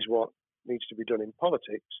 That is what needs to be done in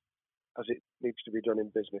politics as it needs to be done in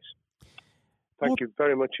business. Thank you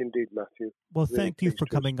very much indeed, Matthew. Well, thank you for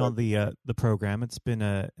coming on the program. It's been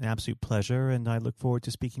an absolute pleasure, and I look forward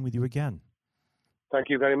to speaking with you again. Thank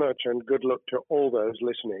you very much, and good luck to all those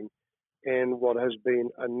listening in what has been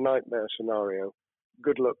a nightmare scenario.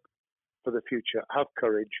 Good luck for the future. Have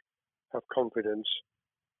courage, have confidence,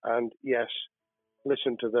 and yes,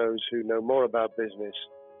 listen to those who know more about business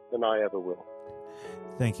than I ever will.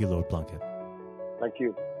 Thank you, Lord Plunkett. Thank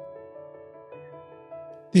you.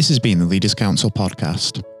 This has been the Leaders' Council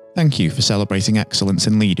podcast. Thank you for celebrating excellence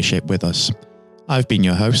in leadership with us. I've been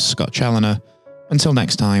your host, Scott Challoner. Until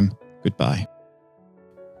next time, goodbye.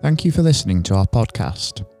 Thank you for listening to our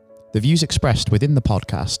podcast. The views expressed within the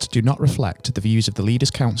podcast do not reflect the views of the Leaders'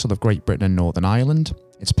 Council of Great Britain and Northern Ireland,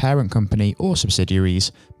 its parent company or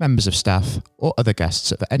subsidiaries, members of staff, or other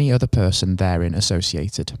guests of any other person therein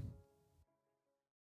associated.